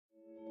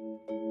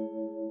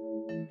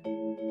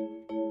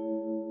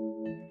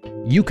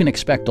You can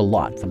expect a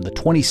lot from the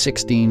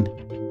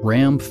 2016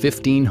 Ram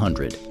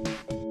 1500.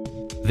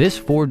 This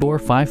four-door,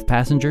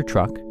 five-passenger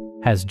truck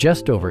has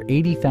just over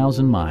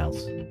 80,000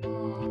 miles.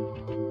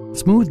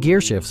 Smooth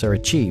gear shifts are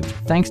achieved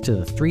thanks to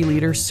the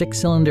 3-liter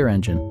six-cylinder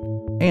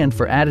engine. And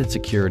for added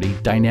security,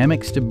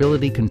 dynamic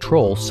stability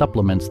control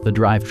supplements the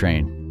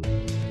drivetrain.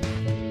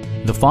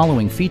 The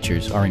following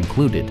features are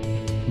included: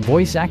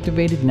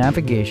 voice-activated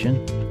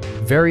navigation,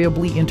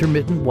 variably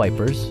intermittent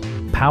wipers,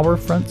 power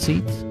front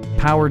seats,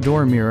 power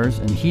door mirrors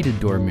and heated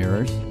door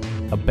mirrors,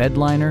 a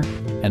bedliner,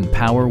 and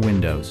power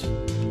windows.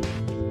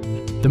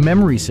 The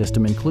memory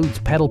system includes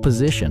pedal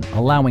position,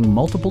 allowing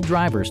multiple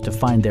drivers to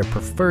find their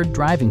preferred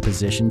driving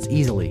positions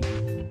easily.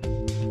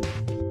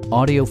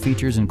 Audio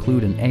features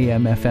include an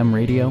AM/FM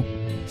radio,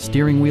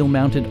 steering wheel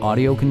mounted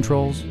audio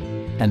controls,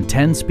 and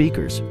 10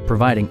 speakers,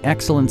 providing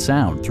excellent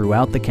sound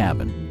throughout the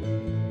cabin.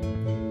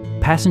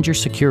 Passenger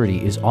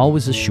security is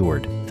always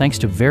assured thanks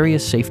to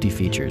various safety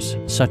features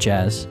such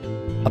as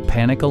a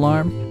panic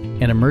alarm,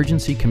 an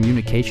emergency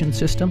communication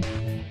system,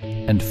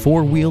 and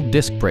four-wheel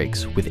disc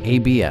brakes with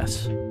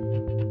ABS.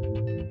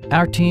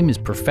 Our team is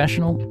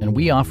professional and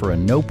we offer a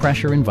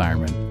no-pressure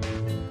environment.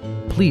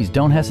 Please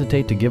don't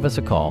hesitate to give us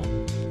a call.